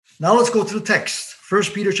Now let's go to the text. 1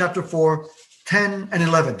 Peter chapter 4, 10 and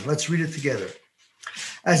 11. Let's read it together.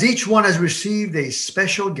 As each one has received a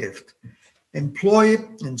special gift, employ it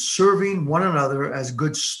in serving one another as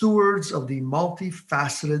good stewards of the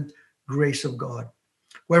multifaceted grace of God.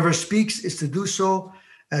 Whoever speaks is to do so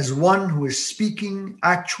as one who is speaking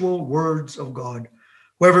actual words of God.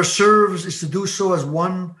 Whoever serves is to do so as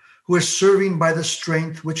one who is serving by the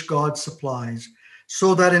strength which God supplies,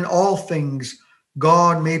 so that in all things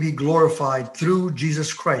God may be glorified through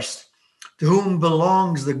Jesus Christ, to whom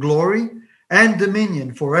belongs the glory and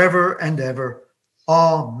dominion forever and ever.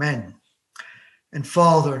 Amen. And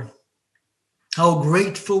Father, how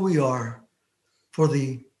grateful we are for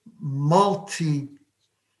the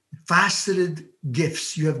multifaceted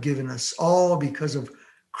gifts you have given us, all because of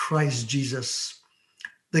Christ Jesus,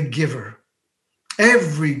 the giver.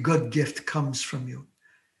 Every good gift comes from you.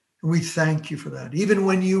 And we thank you for that. Even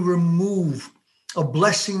when you remove a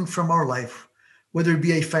blessing from our life, whether it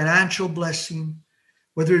be a financial blessing,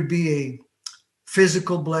 whether it be a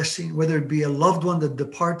physical blessing, whether it be a loved one that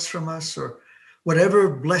departs from us, or whatever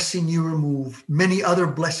blessing you remove, many other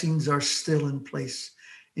blessings are still in place.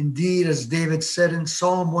 Indeed, as David said in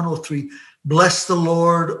Psalm 103, bless the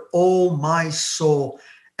Lord, O my soul,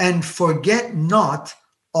 and forget not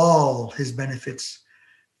all his benefits.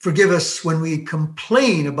 Forgive us when we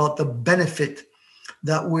complain about the benefit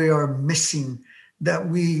that we are missing, that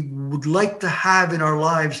we would like to have in our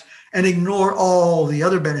lives, and ignore all the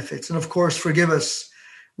other benefits. And of course, forgive us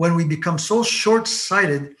when we become so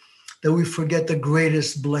short-sighted that we forget the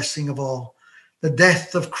greatest blessing of all, the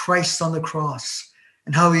death of Christ on the cross,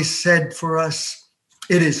 and how he said for us,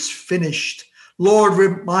 it is finished. Lord,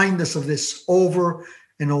 remind us of this over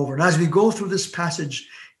and over. And as we go through this passage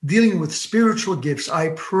dealing with spiritual gifts, I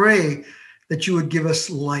pray that you would give us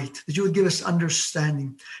light, that you would give us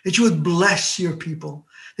understanding, that you would bless your people,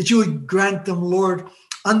 that you would grant them, Lord,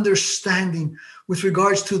 understanding with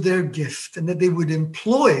regards to their gift, and that they would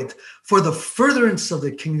employ it for the furtherance of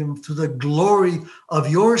the kingdom, to the glory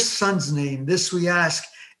of your Son's name. This we ask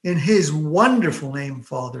in his wonderful name,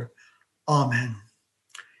 Father. Amen.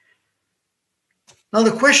 Now,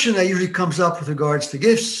 the question that usually comes up with regards to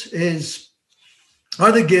gifts is,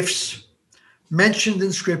 are the gifts mentioned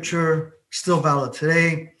in Scripture still valid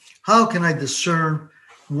today? How can I discern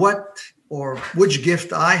what or which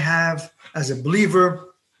gift I have as a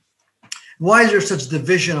believer? Why is there such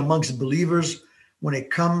division amongst believers when it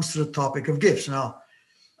comes to the topic of gifts? Now,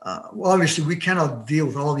 obviously, we cannot deal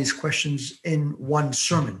with all these questions in one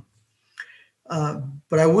sermon,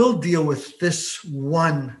 but I will deal with this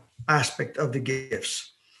one aspect of the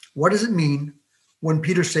gifts. What does it mean when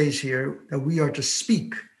Peter says here that we are to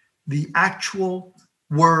speak the actual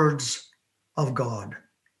words of God?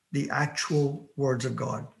 The actual words of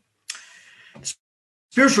God.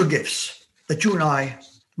 Spiritual gifts that you and I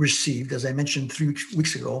received, as I mentioned 3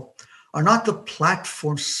 weeks ago, are not the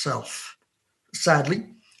platform self.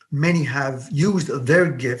 Sadly, many have used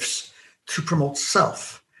their gifts to promote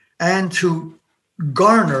self and to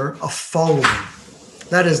garner a following.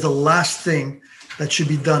 That is the last thing that should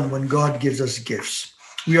be done when God gives us gifts.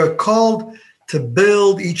 We are called to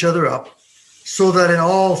build each other up so that in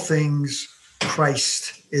all things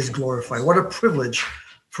Christ is glorified. What a privilege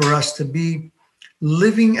for us to be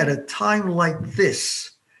living at a time like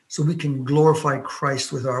this, so we can glorify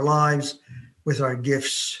Christ with our lives, with our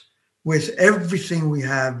gifts, with everything we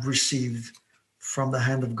have received from the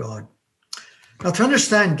hand of God. Now, to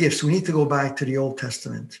understand gifts, we need to go back to the Old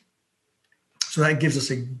Testament. So that gives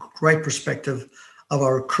us a right perspective of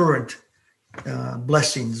our current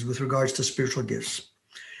blessings with regards to spiritual gifts.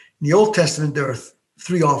 In the Old Testament, there are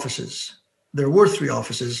 3 offices. There were 3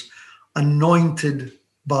 offices anointed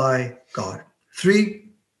by God. 3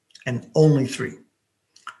 and only 3.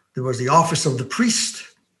 There was the office of the priest,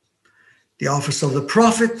 the office of the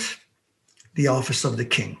prophet, the office of the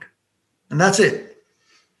king. And that's it.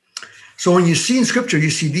 So when you see in Scripture, you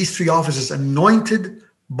see these 3 offices anointed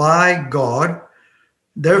by God,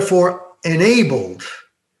 therefore enabled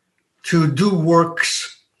to do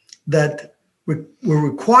works that were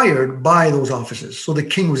required by those offices. So the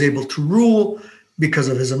king was able to rule because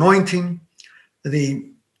of his anointing. The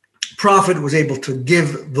prophet was able to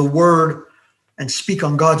give the word and speak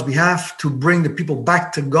on God's behalf to bring the people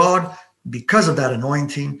back to God because of that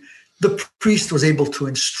anointing. The priest was able to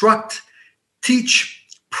instruct, teach,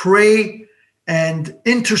 pray, and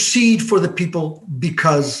intercede for the people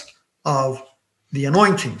because of the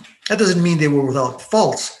anointing. That doesn't mean they were without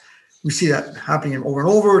faults. We see that happening over and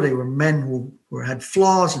over. They were men who had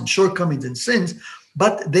flaws and shortcomings and sins,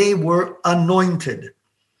 but they were anointed.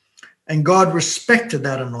 And God respected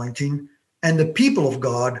that anointing, and the people of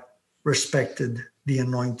God respected the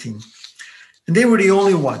anointing. And they were the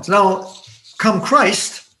only ones. Now, come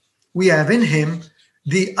Christ, we have in him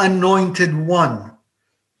the anointed one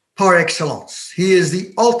par excellence. He is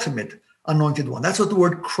the ultimate anointed one. That's what the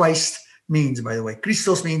word Christ means, by the way.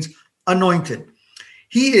 Christos means anointed.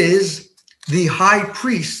 He is the high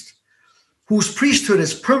priest whose priesthood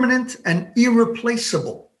is permanent and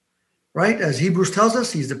irreplaceable, right? As Hebrews tells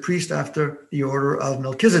us, he's the priest after the order of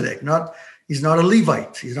Melchizedek. He's not a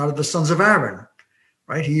Levite. He's not of the sons of Aaron,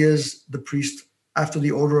 right? He is the priest after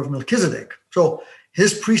the order of Melchizedek. So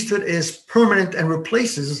his priesthood is permanent and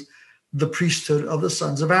replaces the priesthood of the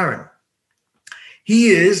sons of Aaron. He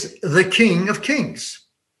is the King of Kings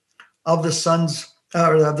of the son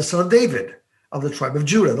of David, of the tribe of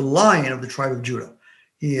Judah, the Lion of the tribe of Judah.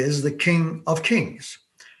 He is the King of Kings.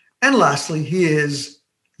 And lastly, he is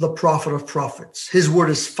the prophet of prophets. His word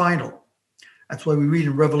is final. That's why we read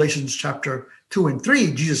in Revelations chapter 2 and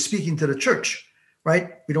 3, Jesus speaking to the church,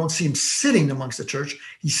 right? We don't see him sitting amongst the church.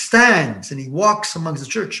 He stands and he walks amongst the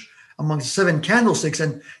church, amongst the seven candlesticks,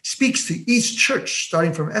 and speaks to each church,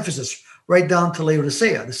 starting from Ephesus right down to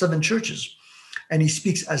Laodicea, the seven churches. And he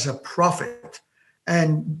speaks as a prophet.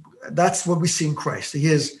 And that's what we see in Christ. He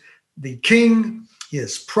is the king, he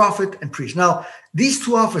is prophet and priest. Now, these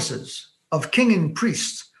two offices of king and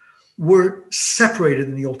priest were separated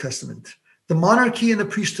in the Old Testament. The monarchy and the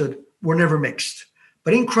priesthood were never mixed.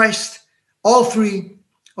 But in Christ, all three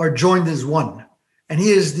are joined as one. And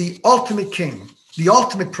he is the ultimate king, the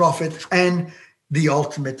ultimate prophet, and the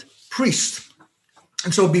ultimate priest.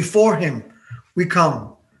 And so before him, we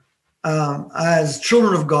come as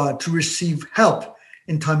children of God to receive help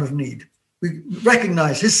in time of need. We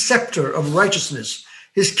recognize his scepter of righteousness,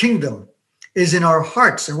 his kingdom is in our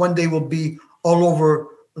hearts, and one day will be all over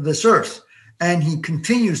this earth. And he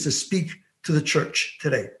continues to speak to the church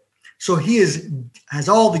today. So he has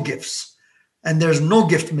all the gifts, and there's no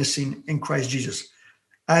gift missing in Christ Jesus.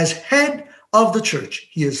 As head of the church,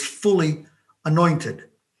 he is fully anointed.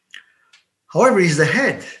 However, he's the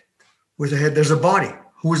head. With the head, there's a body.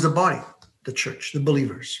 Who is the body? The church, the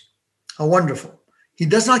believers. How wonderful. He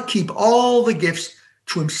does not keep all the gifts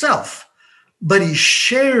to himself, but he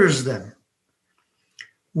shares them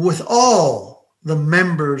with all the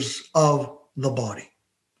members of the body.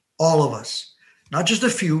 All of us, not just a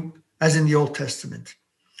few, as in the Old Testament.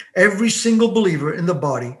 Every single believer in the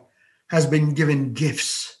body has been given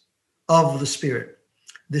gifts of the Spirit.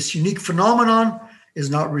 This unique phenomenon is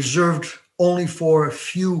not reserved only for a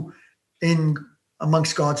few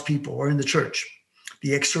amongst God's people or in the church.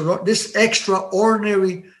 This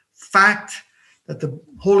extraordinary fact that the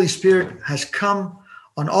Holy Spirit has come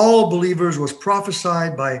on all believers was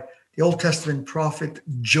prophesied by the Old Testament prophet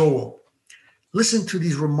Joel. Listen to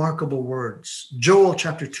these remarkable words. Joel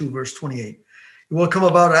chapter 2, verse 28. It will come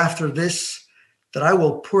about after this that I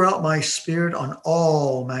will pour out my spirit on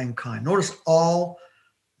all mankind. Notice all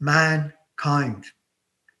mankind.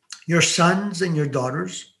 Your sons and your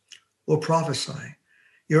daughters will prophesy.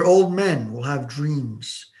 Your old men will have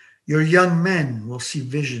dreams. Your young men will see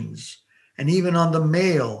visions. And even on the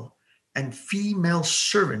male and female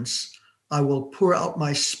servants, I will pour out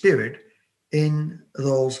my spirit in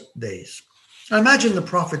those days. Now imagine the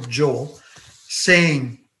prophet Joel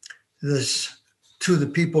saying this to the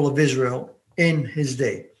people of Israel in his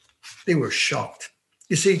day. They were shocked.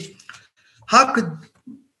 You see, how could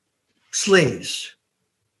slaves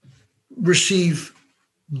receive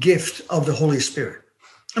gift of the Holy Spirit?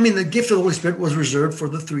 I mean, the gift of the Holy Spirit was reserved for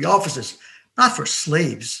the three offices, not for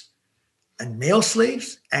slaves. And male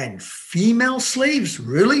slaves and female slaves,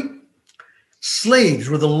 really? Slaves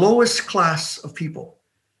were the lowest class of people.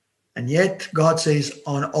 And yet God says,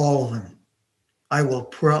 on all of them, I will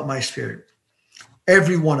pour out my spirit.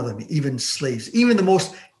 Every one of them, even slaves, even the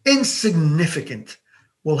most insignificant,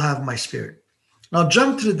 will have my spirit. Now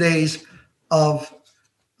jump to the days of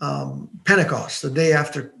Pentecost, the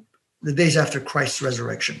days after Christ's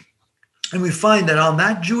resurrection. And we find that on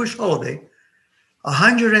that Jewish holiday,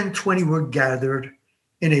 120 were gathered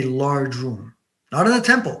in a large room, not in a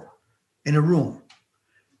temple, in a room.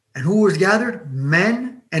 And who was gathered?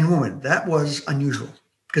 Men and women. That was unusual.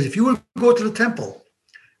 Because if you would go to the temple,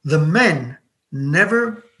 the men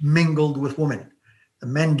never mingled with women. The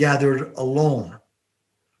men gathered alone.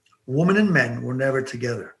 Women and men were never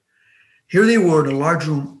together. Here they were in a large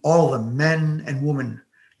room, all of them, men and women.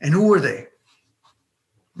 And who were they?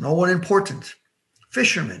 No one important.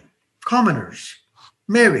 Fishermen, commoners,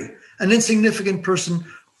 Mary, an insignificant person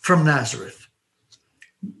from Nazareth.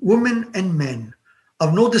 Women and men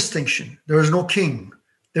of no distinction. There is no king.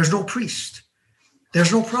 There's no priest.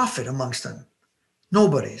 There's no prophet amongst them.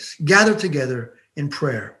 Nobody's gathered together in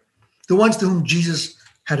prayer. the ones to whom Jesus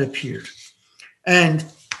had appeared. And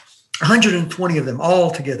 120 of them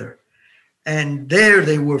all together. And there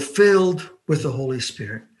they were filled with the Holy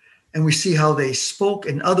Spirit. And we see how they spoke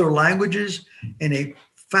in other languages in a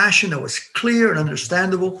fashion that was clear and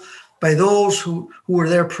understandable by those who were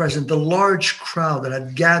there present, the large crowd that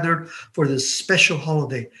had gathered for this special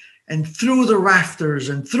holiday. And through the rafters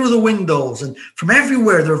and through the windows and from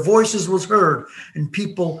everywhere, their voices was heard. And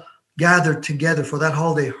people gathered together for that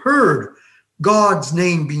holiday heard God's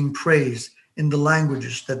name being praised in the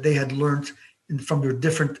languages that they had learned from their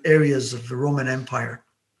different areas of the Roman Empire.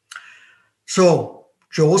 So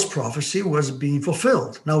Joel's prophecy was being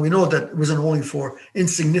fulfilled. Now we know that it wasn't only for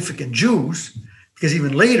insignificant Jews, because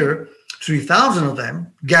even later, 3,000 of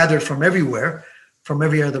them gathered from everywhere, from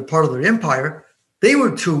every other part of their empire. They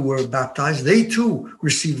were baptized. They too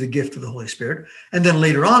received the gift of the Holy Spirit. And then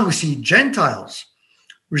later on, we see Gentiles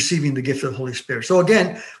receiving the gift of the Holy Spirit. So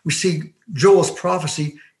again, we see Joel's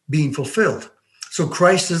prophecy being fulfilled. So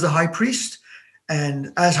Christ is the high priest.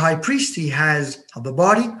 And as high priest, he has the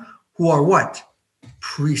body who are what?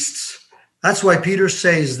 Priests. That's why Peter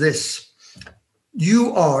says this.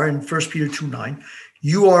 You are, in 1 Peter 2:9,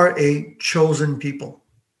 you are a chosen people,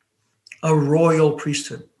 a royal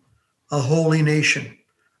priesthood, a holy nation,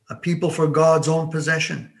 a people for God's own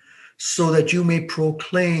possession, so that you may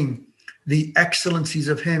proclaim the excellencies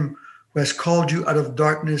of him who has called you out of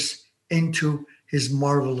darkness into his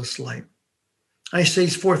marvelous light. I say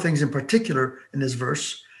four things in particular in this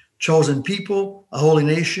verse: chosen people, a holy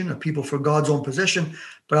nation, a people for God's own possession.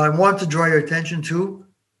 But I want to draw your attention to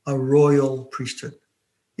a royal priesthood.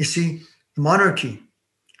 You see, the monarchy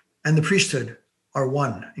and the priesthood are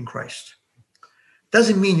one in Christ.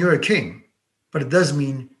 Doesn't mean you're a king, but it does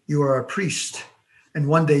mean you are a priest. And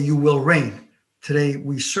one day you will reign. Today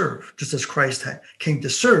we serve, just as Christ came to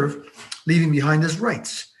serve, leaving behind his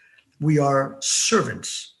rights. We are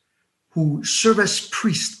servants who serve as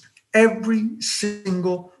priests, every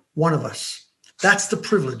single one of us. That's the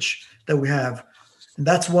privilege that we have. And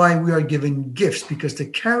that's why we are given gifts, because to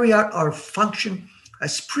carry out our function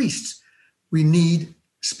as priests, we need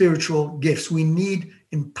spiritual gifts. We need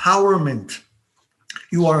empowerment.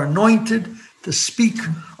 You are anointed to speak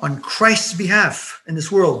on Christ's behalf in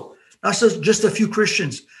this world. Not just a few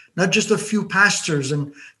Christians, not just a few pastors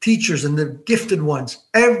and teachers and the gifted ones.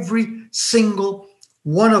 Every single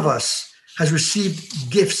one of us has received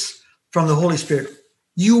gifts from the Holy Spirit.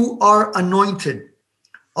 You are anointed.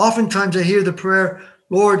 Oftentimes I hear the prayer,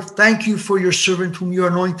 Lord, thank you for your servant whom you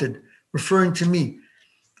anointed, referring to me.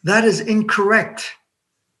 That is incorrect.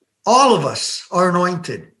 All of us are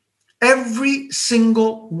anointed. Every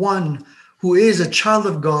single one who is a child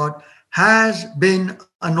of God has been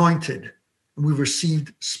anointed. We've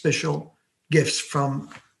received special gifts from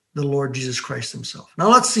the Lord Jesus Christ himself. Now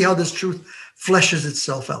let's see how this truth fleshes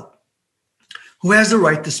itself out. Who has the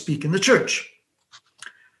right to speak in the church?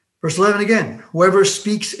 Verse 11 again, whoever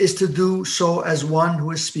speaks is to do so as one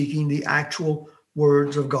who is speaking the actual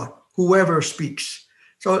words of God. Whoever speaks.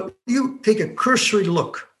 So you take a cursory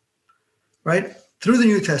look, right, through the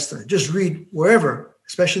New Testament. Just read wherever,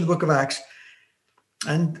 especially the book of Acts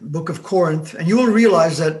and the book of Corinth, and you will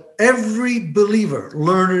realize that every believer,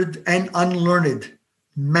 learned and unlearned,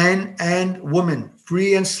 men and women,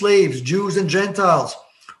 free and slaves, Jews and Gentiles,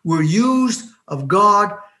 were used of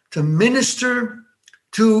God to minister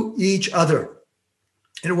to each other.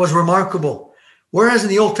 It was remarkable. Whereas in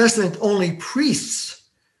the Old Testament, only priests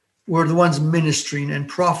were the ones ministering and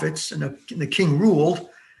prophets, and the king ruled.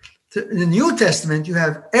 In the New Testament, you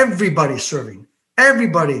have everybody serving,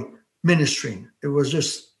 everybody ministering. It was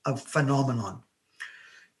just a phenomenon.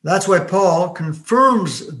 That's why Paul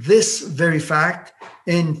confirms this very fact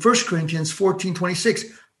in 1 Corinthians 14:26.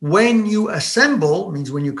 When you assemble,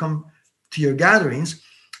 means when you come to your gatherings,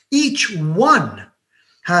 each one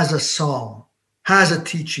has a psalm, has a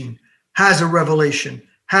teaching, has a revelation,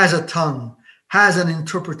 has a tongue, has an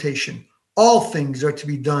interpretation. All things are to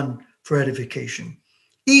be done for edification.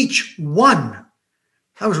 Each one.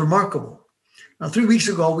 That was remarkable. Now, 3 weeks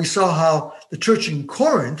ago, we saw how the church in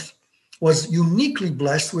Corinth was uniquely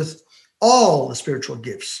blessed with all the spiritual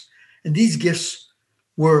gifts. And these gifts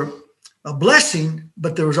were a blessing,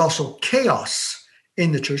 but there was also chaos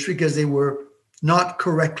in the church because they were not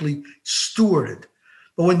correctly stewarded.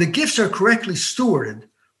 But when the gifts are correctly stewarded,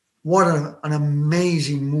 what an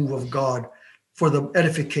amazing move of God for the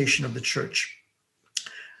edification of the church.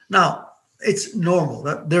 Now, it's normal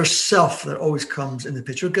that there's self that always comes in the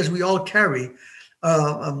picture because we all carry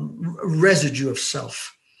a residue of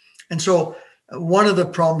self. And so one of the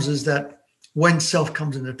problems is that when self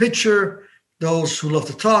comes in the picture, Those who love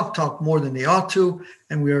to talk more than they ought to,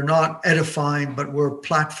 and we are not edifying, but we're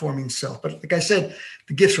platforming self. But like I said,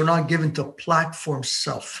 the gifts are not given to platform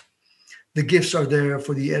self. The gifts are there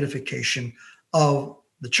for the edification of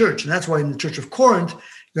the church. And that's why in the Church of Corinth,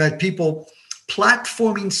 you had people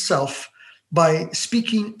platforming self by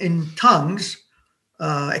speaking in tongues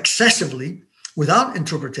excessively without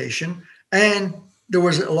interpretation, and there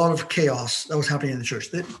was a lot of chaos that was happening in the church.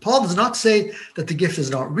 Paul does not say that the gift is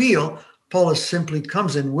not real. Paul simply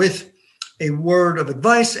comes in with a word of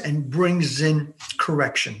advice and brings in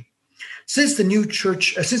correction. Since the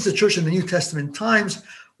church in the New Testament times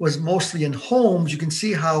was mostly in homes, you can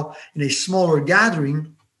see how in a smaller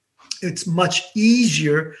gathering, it's much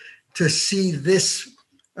easier to see this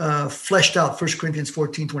fleshed out. 1 Corinthians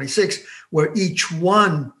 14:26, where each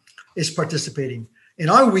one is participating. In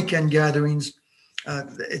our weekend gatherings,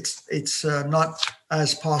 it's not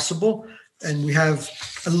as possible, and we have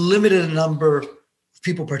a limited number of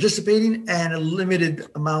people participating and a limited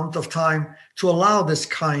amount of time to allow this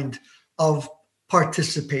kind of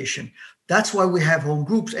participation. That's why we have home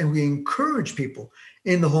groups, and we encourage people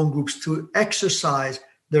in the home groups to exercise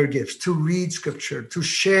their gifts, to read scripture, to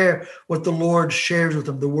share what the Lord shares with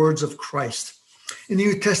them, the words of Christ. In the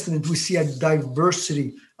New Testament, we see a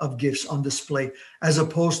diversity of gifts on display as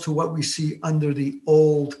opposed to what we see under the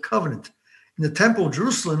Old Covenant. In the Temple of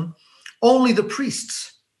Jerusalem, only the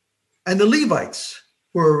priests and the Levites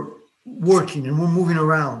were working and were moving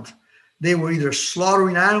around. They were either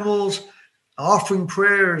slaughtering animals, offering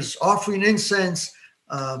prayers, offering incense,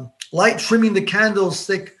 trimming the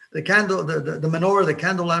candlestick, the menorah, the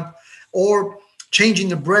candle lamp, or changing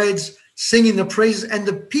the breads, singing the praises, and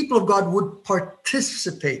the people of God would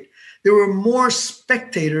participate. There were more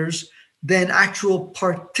spectators than actual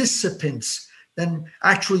participants, than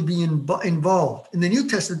actually being involved. In the New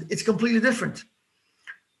Testament, it's completely different.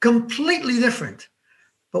 Completely different.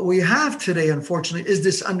 But what we have today, unfortunately, is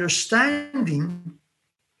this understanding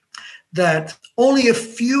that only a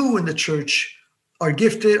few in the church are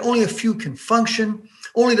gifted, only a few can function,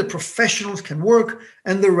 only the professionals can work,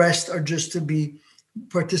 and the rest are just to be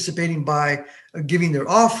participating by giving their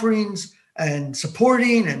offerings and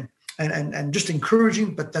supporting and just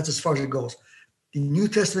encouraging, but that's as far as it goes. The New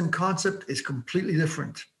Testament concept is completely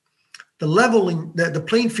different. The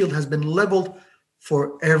playing field has been leveled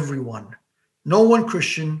for everyone. No one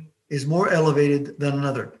Christian is more elevated than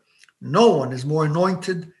another. No one is more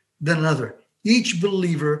anointed than another. Each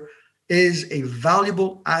believer is a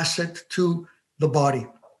valuable asset to the body.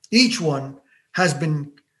 Each one has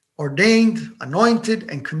been ordained,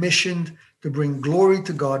 anointed, and commissioned to bring glory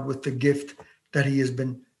to God with the gift that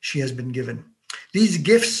she has been given. These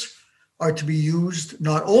gifts are to be used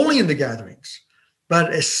not only in the gatherings,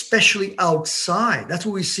 but especially outside. That's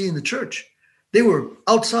what we see in the church. They were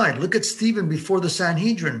outside. Look at Stephen before the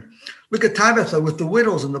Sanhedrin. Look at Tabitha with the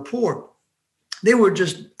widows and the poor. They were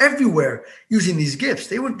just everywhere using these gifts.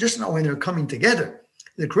 They were just not when they're coming together.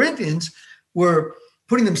 The Corinthians were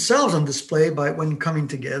putting themselves on display when coming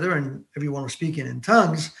together, and everyone was speaking in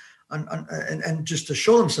tongues and just to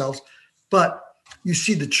show themselves. But you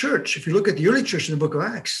see the church, if you look at the early church in the book of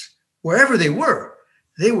Acts, wherever they were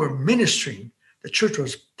ministering. The church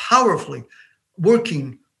was powerfully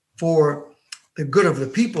working for the good of the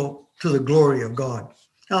people to the glory of God.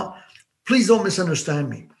 Now, please don't misunderstand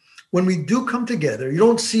me. When we do come together, you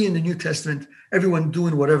don't see in the New Testament everyone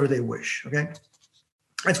doing whatever they wish, okay?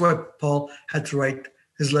 That's why Paul had to write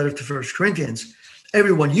his letter to 1 Corinthians.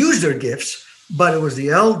 Everyone used their gifts, but it was the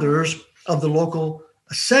elders of the local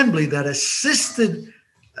assembly that assisted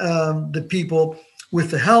the people with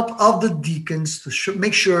the help of the deacons to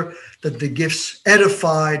make sure that the gifts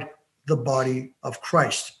edified the body of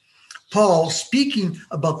Christ. Paul, speaking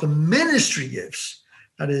about the ministry gifts,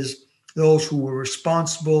 that is, those who were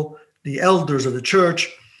responsible, the elders of the church,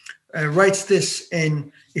 writes this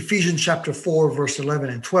in Ephesians chapter 4, verse 11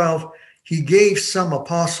 and 12. He gave some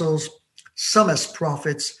apostles, some as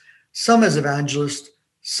prophets, some as evangelists,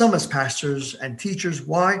 some as pastors and teachers.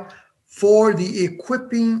 Why? For the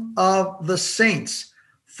equipping of the saints,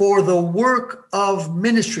 for the work of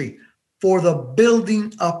ministry, for the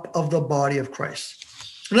building up of the body of Christ.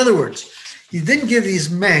 In other words, he didn't give these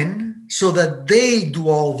men so that they do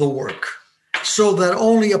all the work, so that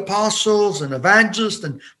only apostles and evangelists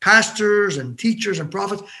and pastors and teachers and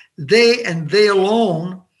prophets, they and they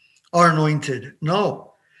alone are anointed.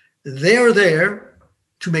 No, they are there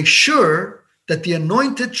to make sure that the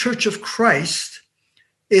anointed church of Christ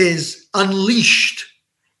is unleashed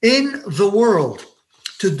in the world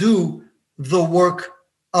to do the work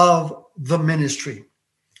of the ministry.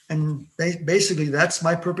 And basically, that's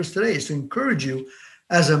my purpose today, is to encourage you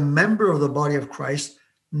as a member of the body of Christ,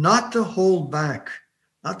 not to hold back,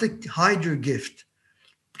 not to hide your gift,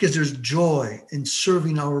 because there's joy in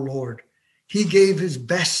serving our Lord. He gave his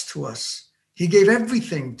best to us. He gave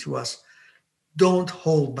everything to us. Don't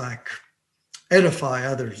hold back. Edify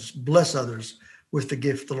others, bless others with the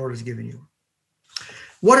gift the Lord has given you.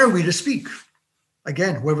 What are we to speak?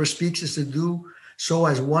 Again, whoever speaks is to do so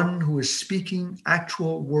as one who is speaking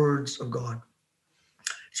actual words of God.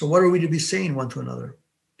 So what are we to be saying one to another?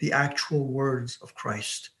 The actual words of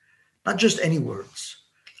Christ, not just any words.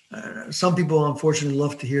 Some people, unfortunately,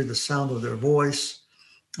 love to hear the sound of their voice,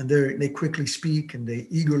 and they quickly speak and they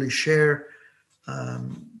eagerly share.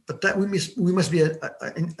 But that we must be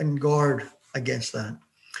in guard against that.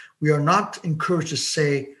 We are not encouraged to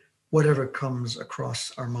say whatever comes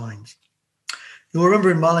across our minds. You'll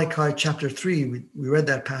remember in Malachi chapter 3, we read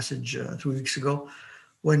that passage 3 weeks ago,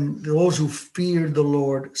 when those who feared the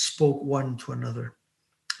Lord spoke one to another.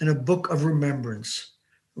 And a book of remembrance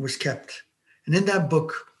was kept. And in that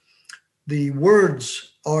book, the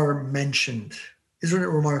words are mentioned. Isn't it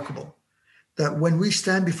remarkable that when we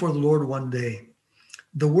stand before the Lord one day,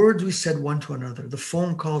 the words we said one to another, the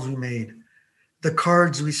phone calls we made, the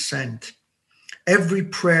cards we sent, every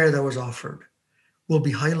prayer that was offered will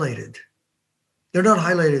be highlighted. They're not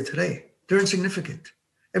highlighted today. They're insignificant.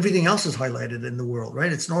 Everything else is highlighted in the world,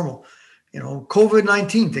 right? It's normal.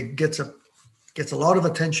 COVID-19 gets a lot of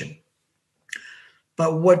attention.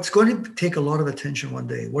 But what's going to take a lot of attention one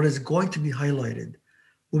day, what is going to be highlighted,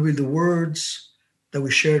 will be the words that we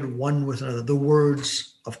shared one with another, the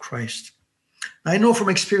words of Christ. I know from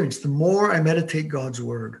experience, the more I meditate God's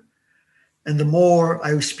word, and the more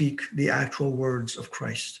I speak the actual words of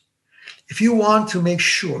Christ. If you want to make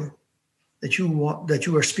sure that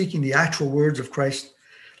you are speaking the actual words of Christ,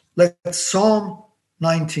 let Psalm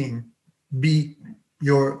 19 be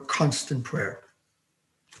your constant prayer.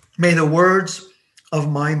 May the words of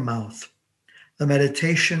my mouth, the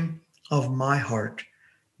meditation of my heart,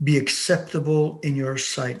 be acceptable in your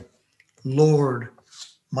sight, Lord,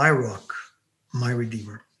 my rock, my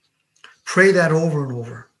redeemer. Pray that over and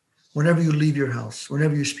over. Whenever you leave your house,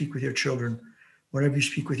 whenever you speak with your children, whenever you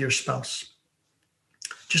speak with your spouse,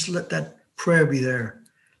 just let that prayer be there.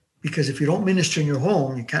 Because if you don't minister in your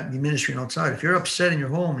home, you can't be ministering outside. If you're upset in your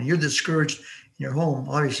home and you're discouraged in your home,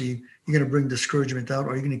 obviously you're going to bring discouragement out,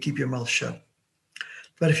 or you're going to keep your mouth shut.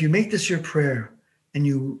 But if you make this your prayer and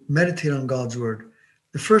you meditate on God's word,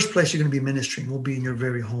 the first place you're going to be ministering will be in your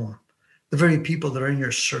very home, the very people that are in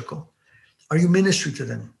your circle. Are you ministering to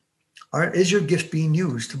them? Is your gift being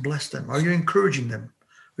used to bless them? Are you encouraging them?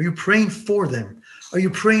 Are you praying for them? Are you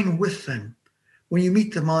praying with them? When you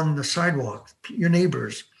meet them on the sidewalk, your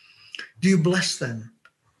neighbors, do you bless them?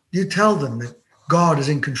 Do you tell them that God is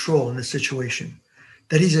in control in this situation,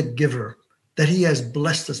 that he's a giver, that he has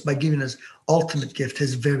blessed us by giving us ultimate gift,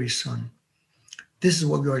 his very son? This is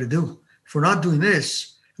what we are to do. If we're not doing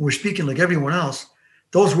this, and we're speaking like everyone else,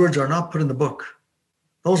 those words are not put in the book.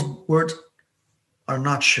 Those words are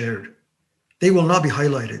not shared. They will not be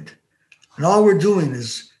highlighted. And all we're doing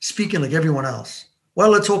is speaking like everyone else. Well,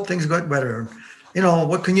 let's hope things get better.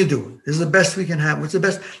 What can you do? This is the best we can have. What's the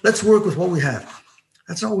best? Let's work with what we have.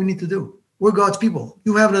 That's not what we need to do. We're God's people.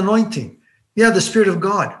 You have an anointing. You have the Spirit of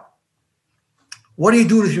God. What are you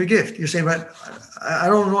doing with your gift? You're saying, but I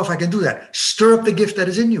don't know if I can do that. Stir up the gift that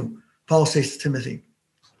is in you, Paul says to Timothy.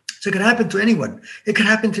 So it can happen to anyone. It can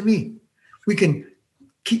happen to me. We can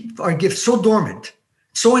keep our gift so dormant,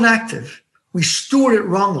 so inactive. We steward it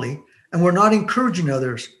wrongly, and we're not encouraging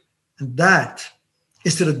others. And that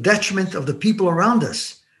is to the detriment of the people around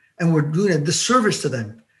us. And we're doing a disservice to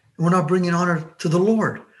them. And we're not bringing honor to the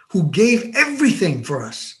Lord, who gave everything for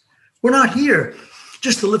us. We're not here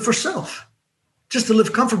just to live for self, just to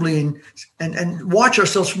live comfortably and watch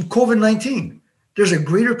ourselves from COVID-19. There's a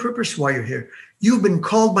greater purpose why you're here. You've been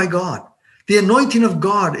called by God. The anointing of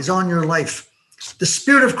God is on your life. The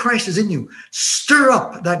Spirit of Christ is in you. Stir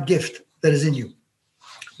up that gift that is in you.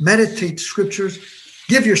 Meditate scriptures,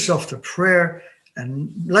 give yourself to prayer,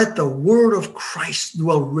 and let the word of Christ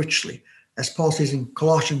dwell richly. As Paul says in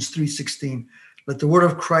Colossians 3:16, let the word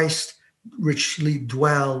of Christ richly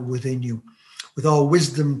dwell within you, with all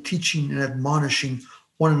wisdom, teaching and admonishing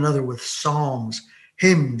one another with psalms,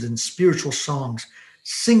 hymns, and spiritual songs,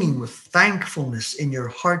 singing with thankfulness in your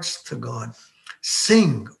hearts to God.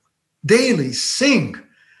 Sing, daily sing.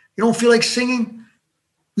 You don't feel like singing?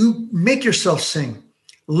 You make yourself sing.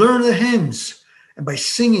 Learn the hymns. And by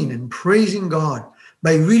singing and praising God,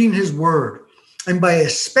 by reading his word, and by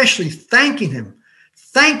especially thanking him,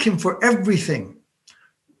 thank him for everything.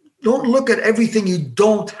 Don't look at everything you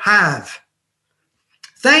don't have.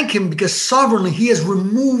 Thank him because sovereignly he has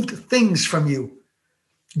removed things from you.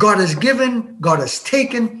 God has given, God has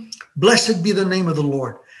taken. Blessed be the name of the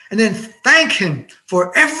Lord. And then thank him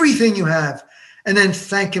for everything you have. And then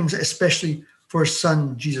thank him especially for his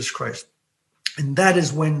son, Jesus Christ. And that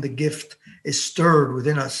is when the gift is stirred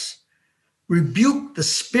within us. Rebuke the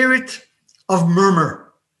spirit of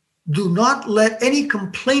murmur. Do not let any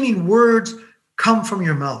complaining words come from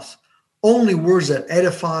your mouth. Only words that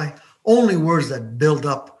edify, only words that build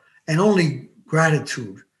up, and only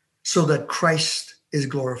gratitude so that Christ is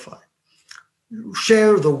glorified.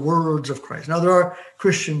 Share the words of Christ. Now, there are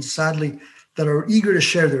Christians, sadly, that are eager to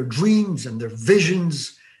share their dreams and their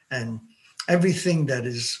visions and everything that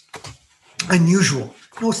is unusual.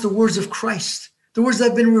 No, it's the words of Christ, the words that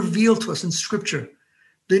have been revealed to us in Scripture.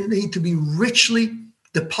 They need to be richly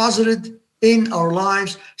deposited in our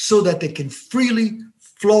lives so that they can freely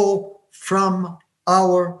flow from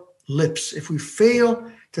our lips. If we fail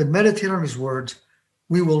to meditate on his words,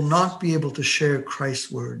 we will not be able to share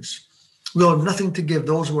Christ's words. We'll have nothing to give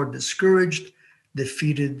those who are discouraged,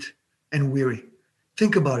 defeated, and weary.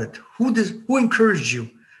 Think about it. Who encouraged you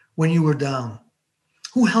when you were down?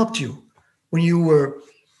 Who helped you when you were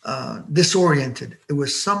disoriented? It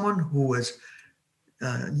was someone who was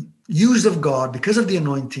used of God because of the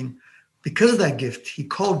anointing, because of that gift. He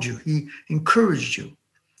called you. He encouraged you.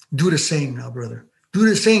 Do the same now, brother. Do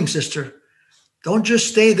the same, sister. Don't just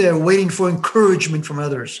stay there waiting for encouragement from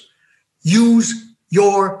others. Use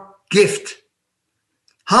your gift.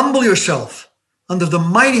 Humble yourself under the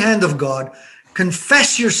mighty hand of God.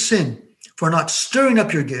 Confess your sin for not stirring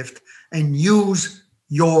up your gift and use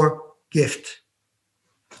your gift.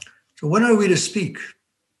 So when are we to speak?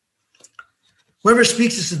 Whoever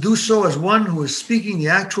speaks is to do so as one who is speaking the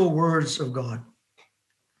actual words of God.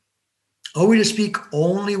 Are we to speak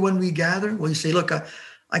only when we gather? Well, you say, look,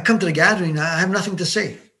 I come to the gathering, I have nothing to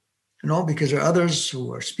say, because there are others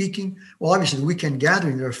who are speaking. Well, obviously, the weekend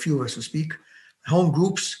gathering, there are a few of us who speak. Home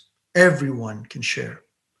groups, everyone can share.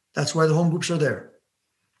 That's why the home groups are there.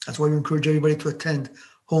 That's why we encourage everybody to attend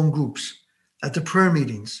home groups. At the prayer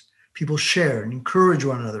meetings, people share and encourage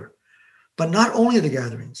one another. But not only at the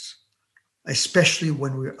gatherings, especially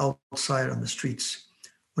when we're outside on the streets,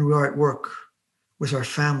 when we are at work with our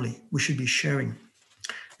family, we should be sharing.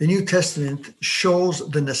 The New Testament shows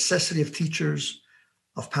the necessity of teachers,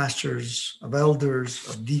 of pastors, of elders,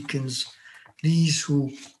 of deacons, these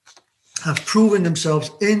who have proven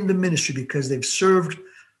themselves in the ministry because they've served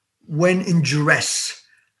when in duress,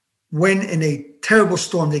 when in a terrible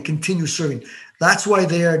storm, they continue serving. That's why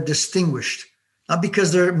they are distinguished, not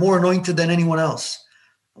because they're more anointed than anyone else.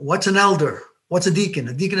 What's an elder? What's a deacon?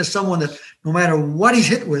 A deacon is someone that no matter what he's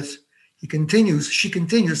hit with, she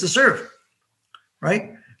continues to serve,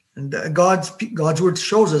 right? And God's word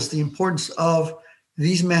shows us the importance of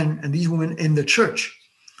these men and these women in the church.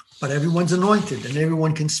 But everyone's anointed and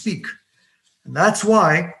everyone can speak. And that's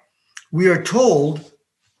why we are told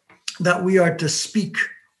that we are to speak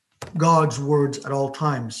God's words at all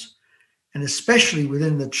times. And especially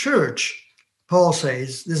within the church, Paul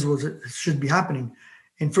says, this is what should be happening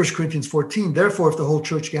in 1 Corinthians 14. Therefore, if the whole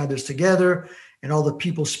church gathers together and all the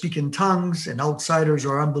people speak in tongues and outsiders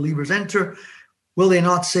or unbelievers enter, will they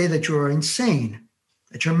not say that you are insane,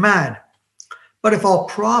 that you're mad? But if all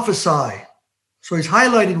prophesy, so he's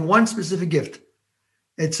highlighting one specific gift.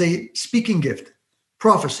 It's a speaking gift,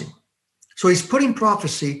 prophecy. So he's putting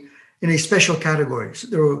prophecy in a special category.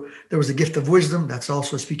 So there was a gift of wisdom, that's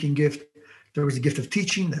also a speaking gift. There was a gift of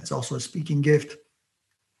teaching, that's also a speaking gift.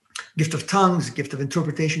 Gift of tongues, gift of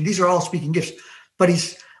interpretation, these are all speaking gifts. But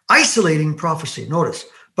he's isolating prophecy, notice.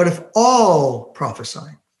 But if all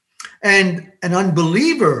prophesy, and an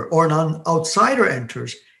unbeliever or an outsider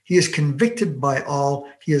enters, he is convicted by all.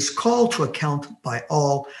 He is called to account by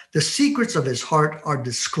all. The secrets of his heart are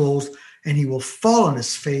disclosed, and he will fall on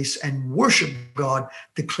his face and worship God,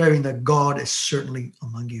 declaring that God is certainly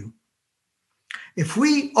among you. If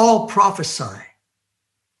we all prophesy,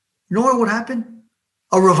 you know what would happen?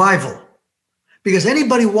 A revival. Because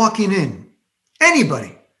anybody walking in,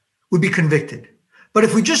 anybody would be convicted. But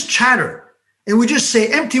if we just chatter and we just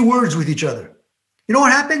say empty words with each other, you know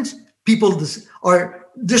what happens? People just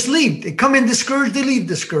leave. They come in discouraged, they leave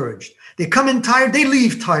discouraged. They come in tired, they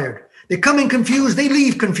leave tired. They come in confused, they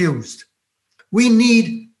leave confused. We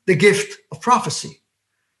need the gift of prophecy,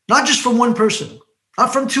 not just from one person,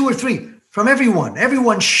 not from two or three, from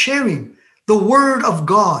everyone sharing the word of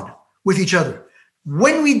God with each other.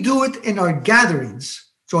 When we do it in our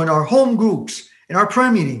gatherings, so in our home groups, in our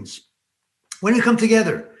prayer meetings, when we come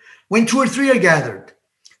together, when two or three are gathered,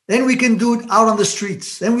 then we can do it out on the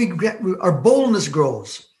streets. Then our boldness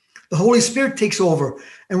grows. The Holy Spirit takes over,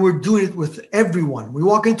 and we're doing it with everyone. We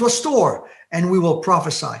walk into a store and we will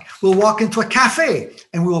prophesy. We'll walk into a cafe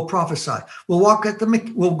and we will prophesy.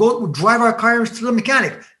 We'll drive our cars to the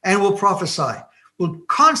mechanic and we'll prophesy. We'll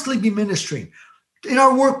constantly be ministering. In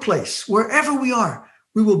our workplace, wherever we are,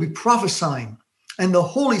 we will be prophesying, and the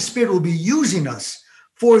Holy Spirit will be using us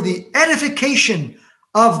for the edification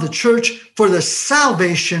of the church, for the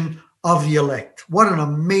salvation of the elect. What an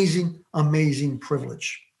amazing, amazing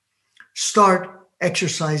privilege. Start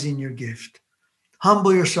exercising your gift.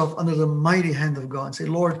 Humble yourself under the mighty hand of God and say,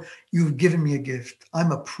 Lord, you've given me a gift.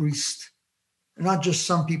 I'm a priest. Not just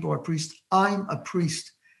some people are priests. I'm a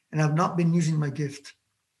priest, and I've not been using my gift.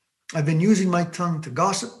 I've been using my tongue to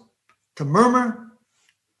gossip, to murmur,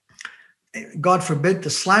 God forbid, to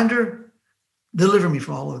slander. Deliver me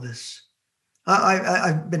from all of this.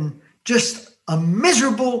 I've been just a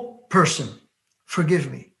miserable person. Forgive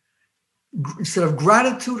me. Instead of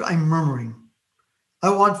gratitude, I'm murmuring. I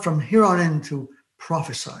want from here on in to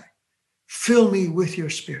prophesy. Fill me with your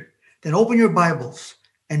Spirit. Then open your Bibles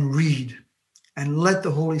and read, and let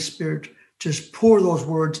the Holy Spirit just pour those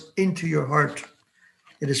words into your heart.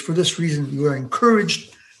 It is for this reason you are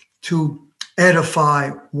encouraged to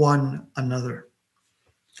edify one another.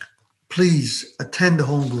 Please attend the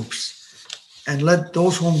home groups and let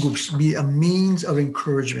those home groups be a means of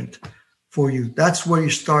encouragement for you. That's where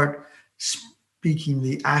you start speaking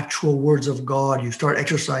the actual words of God. You start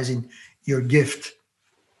exercising your gift.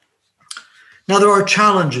 Now, there are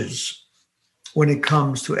challenges when it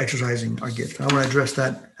comes to exercising our gift. I want to address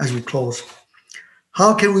that as we close.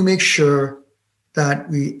 How can we make sure that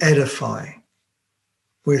we edify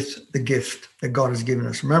with the gift that God has given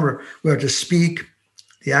us? Remember, we are to speak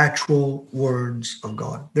the actual words of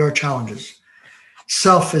God. There are challenges.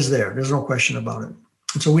 Self is there. There's no question about it.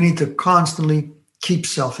 And so we need to constantly keep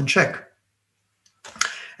self in check.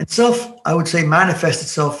 And self, I would say, manifests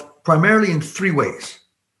itself primarily in three ways.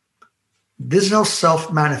 This is how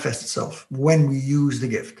self manifests itself when we use the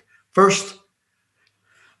gift. First,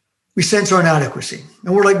 we sense our inadequacy.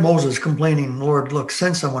 And we're like Moses complaining, Lord, look,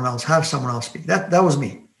 send someone else, have someone else speak. That was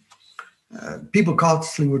me. People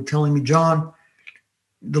constantly were telling me, John,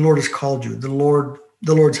 the Lord has called you. The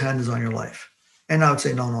Lord's hand is on your life. And I would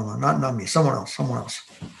say, no, not me, someone else.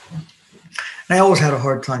 And I always had a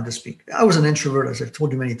hard time to speak. I was an introvert, as I've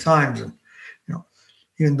told you many times. And,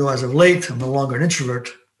 even though as of late, I'm no longer an introvert,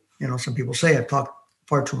 some people say I've talked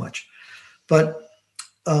far too much. But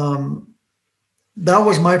that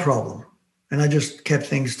was my problem. And I just kept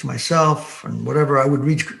things to myself, and whatever. I would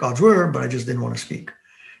read God's word, but I just didn't want to speak.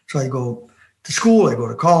 So I go to school, I go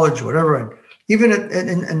to college, whatever. And even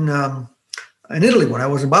in Italy, when I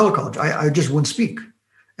was in Bible college, I just wouldn't speak.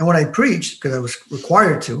 And when I preached, because I was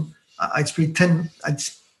required to, I'd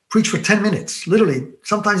preach for 10 minutes, literally,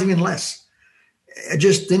 sometimes even less. I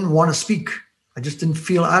just didn't want to speak. I just didn't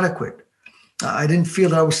feel adequate. I didn't feel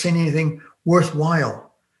that I was saying anything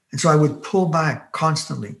worthwhile. And so I would pull back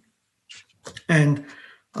constantly. And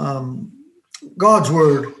God's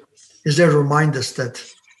word is there to remind us that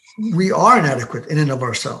we are inadequate in and of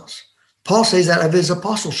ourselves. Paul says that of his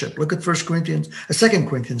apostleship. Look at 2 Corinthians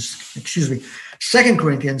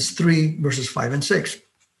 3, verses 5 and 6.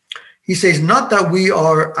 He says, not that we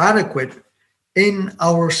are adequate in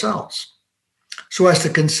ourselves, so as to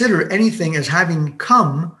consider anything as having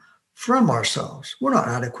come from ourselves. We're not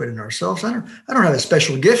adequate in ourselves. I don't have a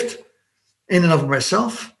special gift in and of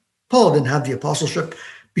myself. Paul didn't have the apostleship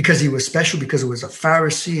because he was special, because he was a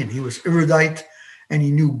Pharisee and he was erudite and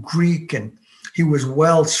he knew Greek and he was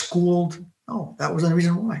well schooled. No, that wasn't the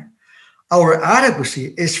reason why. Our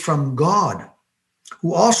adequacy is from God,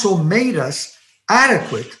 who also made us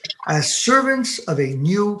adequate as servants of a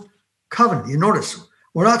new covenant. You notice,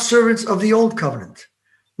 we're not servants of the old covenant.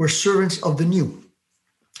 We're servants of the new.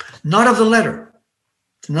 Not of the letter.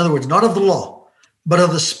 In other words, not of the law, but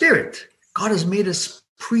of the Spirit. God has made us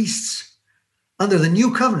priests under the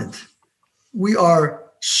new covenant. We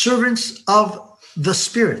are servants of the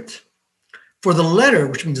Spirit. For the letter,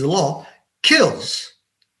 which means the law, kills,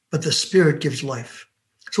 but the Spirit gives life.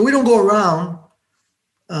 So we don't go around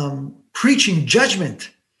preaching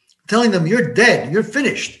judgment, telling them you're dead, you're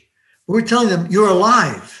finished. But we're telling them you're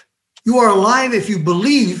alive. You are alive if you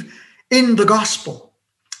believe in the gospel.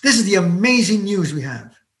 This is the amazing news we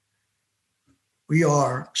have. We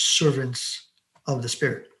are servants of the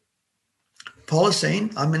Spirit. Paul is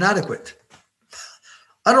saying, I'm inadequate.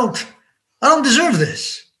 I don't deserve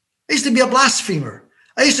this. I used to be a blasphemer.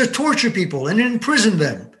 I used to torture people and imprison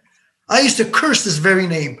them. I used to curse this very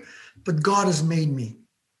name. But God has made me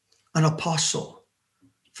an apostle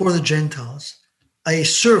for the Gentiles, a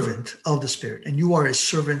servant of the Spirit. And you are a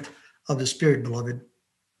servant of the Spirit, beloved.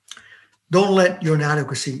 Don't let your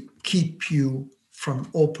inadequacy keep you from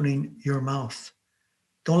opening your mouth.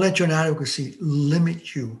 Don't let your inadequacy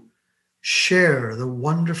limit you. Share the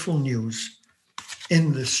wonderful news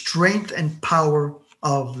in the strength and power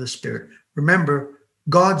of the Spirit. Remember,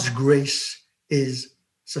 God's grace is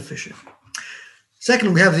sufficient.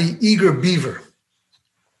 Second, we have the eager beaver.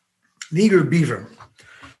 The eager beaver.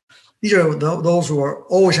 These are those who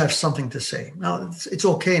always have something to say. Now, it's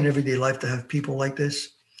okay in everyday life to have people like this.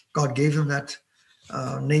 God gave them that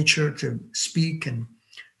nature to speak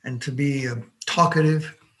and to be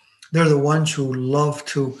talkative. They're the ones who love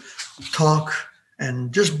to talk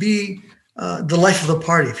and just be the life of the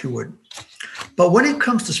party, if you would. But when it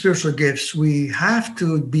comes to spiritual gifts, we have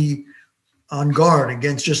to be on guard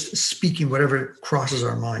against just speaking whatever crosses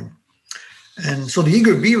our mind. And so the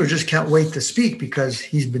eager beaver just can't wait to speak because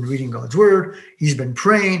he's been reading God's word, he's been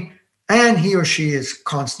praying, and he or she is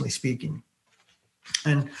constantly speaking.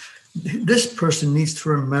 And this person needs to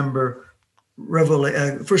remember 1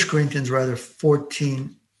 Corinthians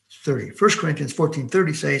 14:30. 1 Corinthians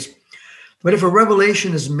 14:30 says, "But if a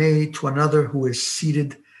revelation is made to another who is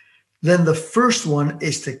seated, then the first one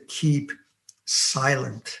is to keep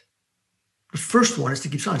silent." The first one is to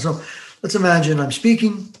keep silent. So let's imagine I'm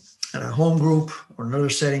speaking at a home group or another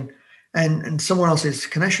setting, and someone else says,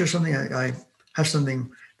 "Can I share something? I have something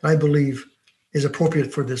that I believe is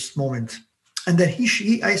appropriate for this moment." And then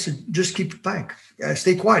I said, just keep back,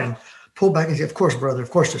 stay quiet and pull back and say, "Of course, brother,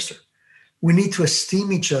 of course, sister." We need to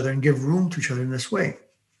esteem each other and give room to each other in this way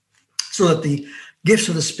so that the gifts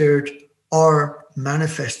of the Spirit are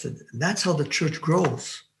manifested. And that's how the church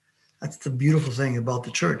grows. That's the beautiful thing about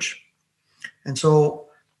the church. And so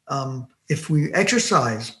if we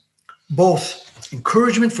exercise both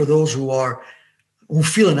encouragement for those who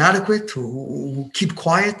feel inadequate, who keep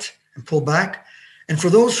quiet and pull back, and for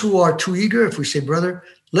those who are too eager, if we say, "Brother,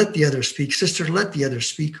 let the other speak. Sister, let the other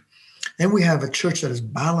speak," then we have a church that is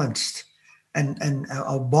balanced and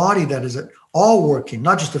a body that is all working,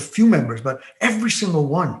 not just a few members, but every single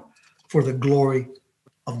one for the glory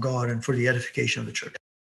of God and for the edification of the church.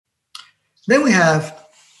 Then we have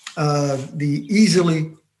the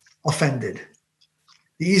easily offended.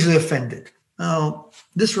 The easily offended. Now,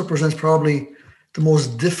 this represents probably the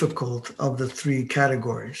most difficult of the three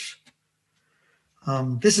categories.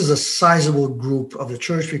 This is a sizable group of the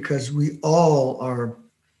church because we all are,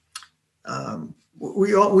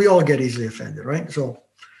 we all get easily offended, right? So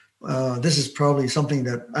this is probably something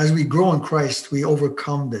that as we grow in Christ, we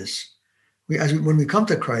overcome this. When we come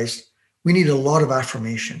to Christ, we need a lot of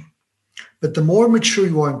affirmation. But the more mature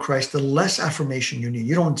you are in Christ, the less affirmation you need.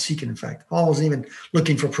 You don't seek it, in fact. Paul wasn't even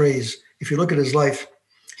looking for praise. If you look at his life,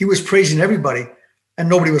 he was praising everybody and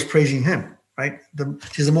nobody was praising him, right? He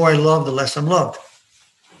says, "The more I love, the less I'm loved."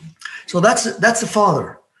 So that's the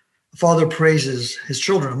father. The father praises his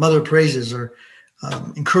children. A mother praises or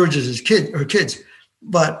encourages her kids.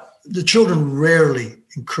 But the children rarely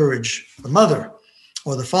encourage the mother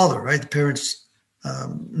or the father, right? The parents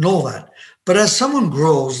know that. But as someone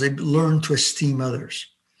grows, they learn to esteem others.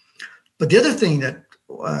 But the other thing that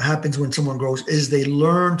happens when someone grows is they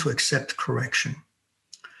learn to accept correction.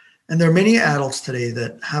 And there are many adults today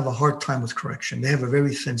that have a hard time with correction. They have a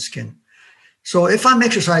very thin skin. So if I'm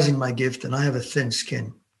exercising my gift and I have a thin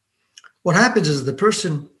skin, what happens is the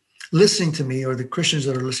person listening to me or the Christians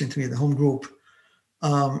that are listening to me in the home group,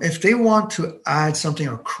 if they want to add something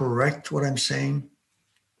or correct what I'm saying,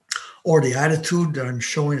 or the attitude that I'm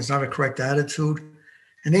showing is not a correct attitude,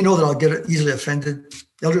 and they know that I'll get easily offended,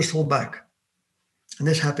 they'll just hold back. And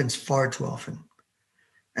this happens far too often.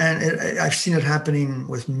 And I've seen it happening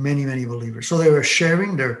with many, many believers. So they're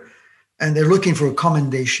sharing, they're looking for a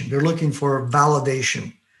commendation. They're looking for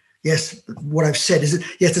validation. Yes, what I've said,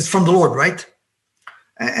 yes, it's from the Lord, right?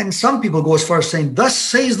 And some people go as far as saying, "Thus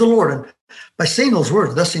says the Lord." And by saying those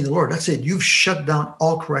words, "Thus says the Lord," that's it. You've shut down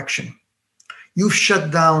all correction. You've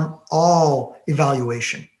shut down all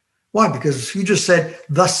evaluation. Why? Because you just said,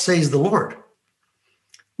 "Thus says the Lord."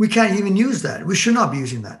 We can't even use that. We should not be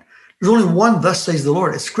using that. There's only one "thus says the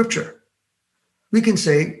Lord." It's Scripture. We can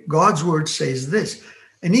say, God's word says this.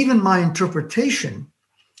 And even my interpretation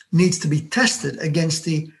needs to be tested against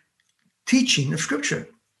the teaching of Scripture.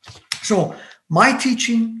 So my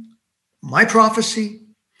teaching, my prophecy,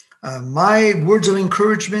 my words of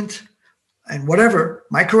encouragement, and whatever,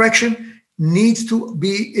 my correction needs to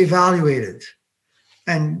be evaluated.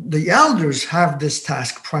 And the elders have this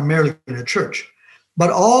task primarily in a church, but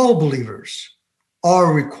all believers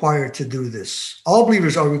are required to do this. All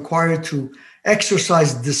believers are required to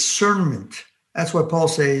exercise discernment. That's what Paul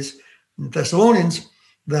says in Thessalonians,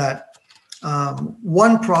 that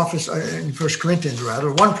one prophesies in 1 Corinthians,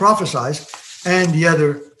 rather, one prophesies and the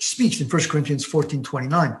other speaks in 1 Corinthians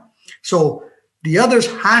 14:29. So the others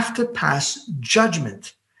have to pass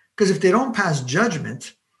judgment, because if they don't pass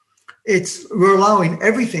judgment, we're allowing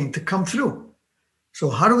everything to come through. So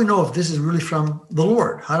how do we know if this is really from the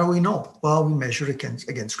Lord? How do we know? Well, we measure it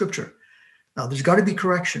against Scripture. Now, there's got to be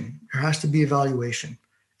correction. There has to be evaluation.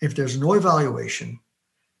 If there's no evaluation,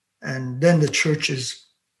 and then the church is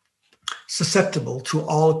susceptible to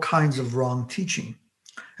all kinds of wrong teaching.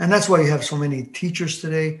 And that's why you have so many teachers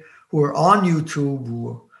today who are on YouTube,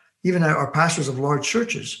 who even are pastors of large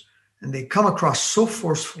churches, and they come across so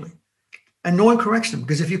forcefully, and no one corrects them,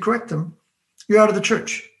 because if you correct them, you're out of the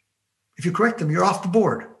church. If you correct them, you're off the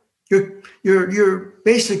board. You're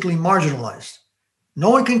basically marginalized. No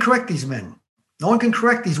one can correct these men. No one can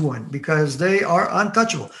correct these women because they are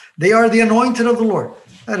untouchable. They are the anointed of the Lord.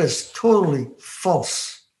 That is totally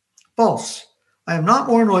false. False. I am not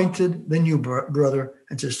more anointed than you, brother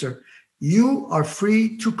and sister. You are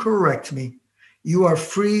free to correct me. You are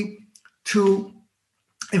free to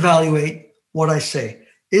evaluate what I say.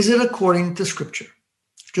 Is it according to Scripture?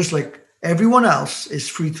 Just like everyone else is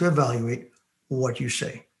free to evaluate what you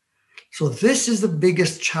say. So this is the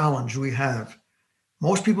biggest challenge we have.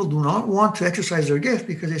 Most people do not want to exercise their gift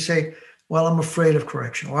because they say, well, I'm afraid of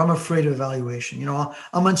correction, or I'm afraid of evaluation. You know,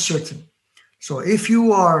 I'm uncertain. So if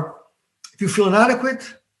you feel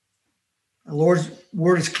inadequate, the Lord's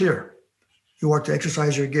word is clear. You are to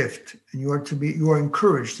exercise your gift, and you are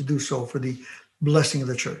encouraged to do so for the blessing of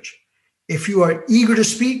the church. If you are eager to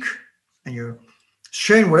speak and you're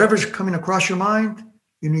sharing whatever's coming across your mind,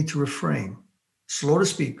 you need to refrain. Slow to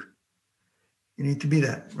speak. You need to be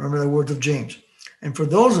that. Remember the words of James. And for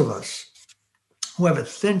those of us who have a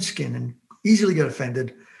thin skin and easily get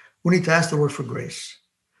offended, we need to ask the Lord for grace.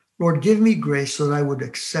 Lord, give me grace so that I would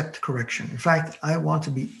accept correction. In fact, I want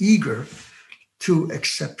to be eager to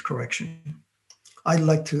accept correction. I'd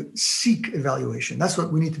like to seek evaluation. That's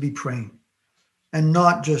what we need to be praying, and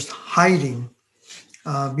not just hiding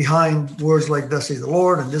behind words like thus says the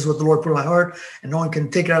Lord, and this is what the Lord put in my heart, and no one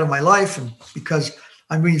can take it out of my life, and because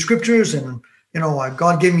I'm reading scriptures, and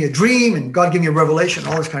God gave me a dream, and God gave me a revelation,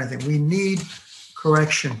 all this kind of thing. We need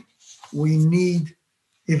correction. We need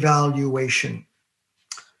evaluation.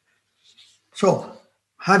 So,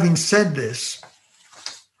 having said this,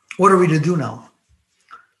 what are we to do now?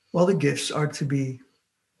 Well, the gifts are to be,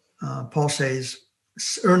 Paul says,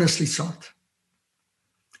 earnestly sought.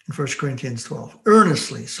 In 1 Corinthians 12,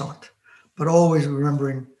 earnestly sought, but always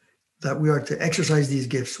remembering that we are to exercise these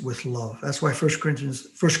gifts with love. That's why 1 Corinthians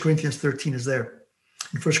 13 is there.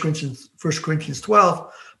 In 1 Corinthians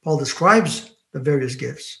 12, Paul describes the various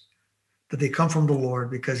gifts, that they come from the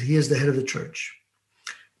Lord because he is the head of the church.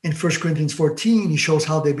 In 1 Corinthians 14, he shows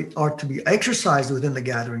how they are to be exercised within the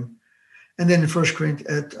gathering. And then in 1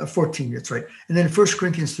 Corinthians 14, that's right. And then in 1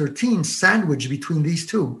 Corinthians 13, sandwiched between these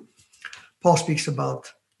two, Paul speaks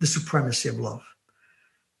about the supremacy of love.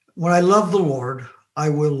 When I love the Lord, I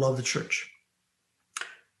will love the church.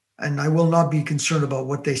 And I will not be concerned about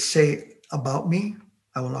what they say about me.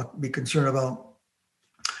 I will not be concerned about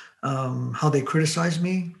how they criticize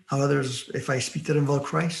me, how others, if I speak to them about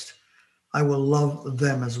Christ. I will love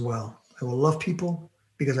them as well. I will love people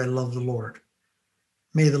because I love the Lord.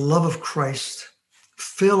 May the love of Christ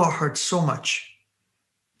fill our hearts so much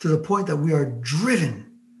to the point that we are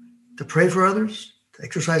driven to pray for others, to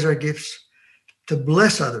exercise our gifts, to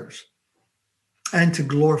bless others, and to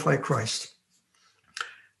glorify Christ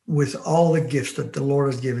with all the gifts that the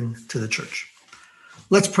Lord has given to the church.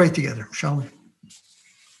 Let's pray together, shall we?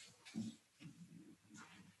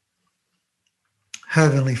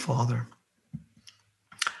 Heavenly Father,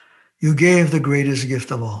 you gave the greatest gift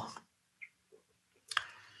of all.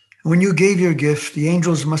 When you gave your gift, the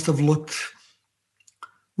angels must have looked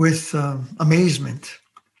with amazement.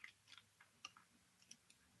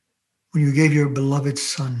 When you gave your beloved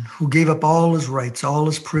Son, who gave up all his rights, all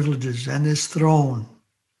his privileges, and his throne,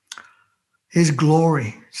 his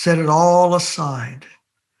glory, set it all aside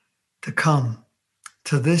to come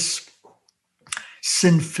to this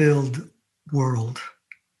sin-filled world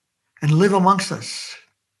and live amongst us.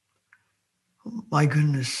 My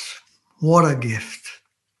goodness, what a gift.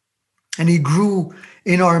 And he grew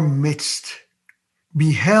in our midst,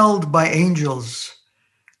 beheld by angels,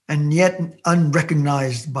 and yet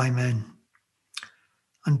unrecognized by men,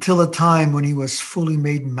 until a time when he was fully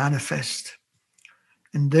made manifest.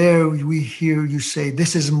 And there we hear you say,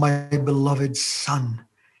 "This is my beloved Son,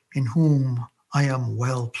 in whom I am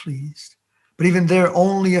well pleased." But even there,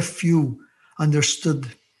 only a few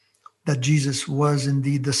understood that Jesus was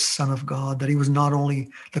indeed the Son of God, that he was not only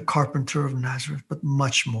the carpenter of Nazareth, but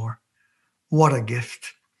much more. What a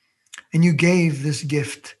gift. And you gave this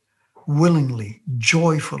gift willingly,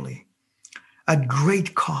 joyfully, at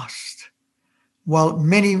great cost. While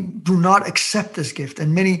many do not accept this gift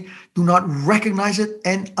and many do not recognize it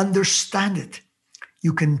and understand it,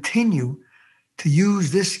 you continue to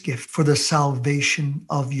use this gift for the salvation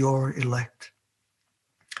of your elect.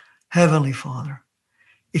 Heavenly Father,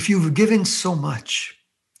 if you've given so much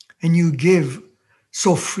and you give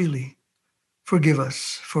so freely, forgive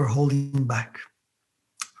us for holding back.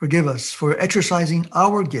 Forgive us for exercising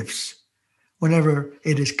our gifts whenever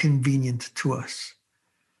it is convenient to us.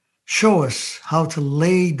 Show us how to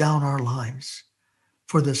lay down our lives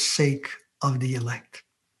for the sake of the elect.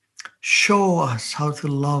 Show us how to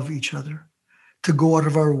love each other, to go out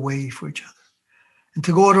of our way for each other, and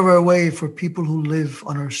to go out of our way for people who live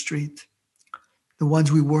on our street, the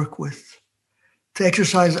ones we work with, to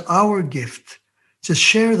exercise our gift, to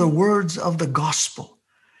share the words of the gospel,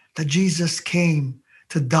 that Jesus came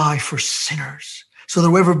to die for sinners, so that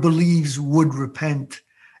whoever believes would repent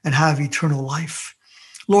and have eternal life.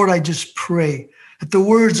 Lord, I just pray that the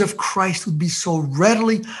words of Christ would be so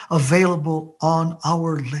readily available on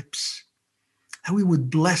our lips, that we would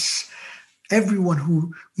bless everyone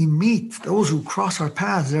who we meet, those who cross our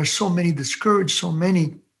paths. There are so many discouraged, so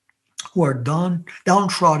many who are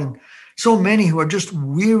downtrodden, so many who are just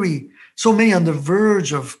weary, so many on the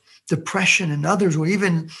verge of depression, and others who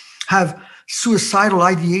even have suicidal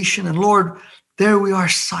ideation. And Lord, there we are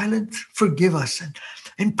silent. Forgive us and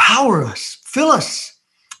empower us, fill us.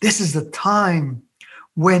 This is the time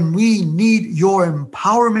when we need your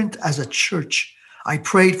empowerment as a church. I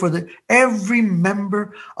prayed for every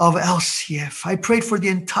member of LCF. I prayed for the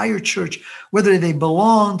entire church, whether they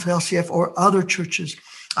belong to LCF or other churches.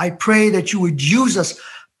 I pray that you would use us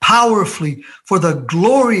powerfully for the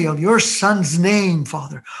glory of your Son's name,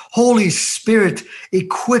 Father. Holy Spirit,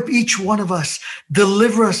 equip each one of us.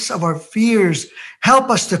 Deliver us of our fears. Help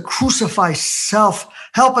us to crucify self.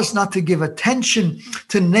 Help us not to give attention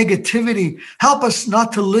to negativity. Help us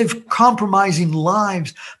not to live compromising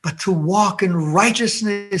lives, but to walk in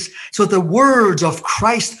righteousness so the words of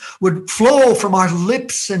Christ would flow from our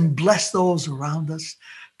lips and bless those around us.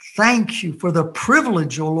 Thank you for the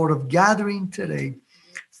privilege, O Lord, of gathering today.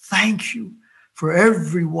 Thank you for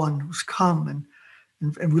everyone who's come,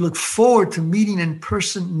 and we look forward to meeting in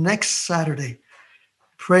person next Saturday.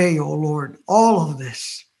 Pray, O Lord, all of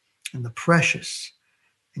this in the precious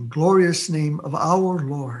and glorious name of our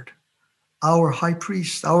Lord, our high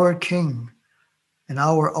priest, our King, and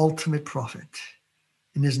our ultimate prophet.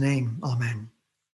 In his name, amen.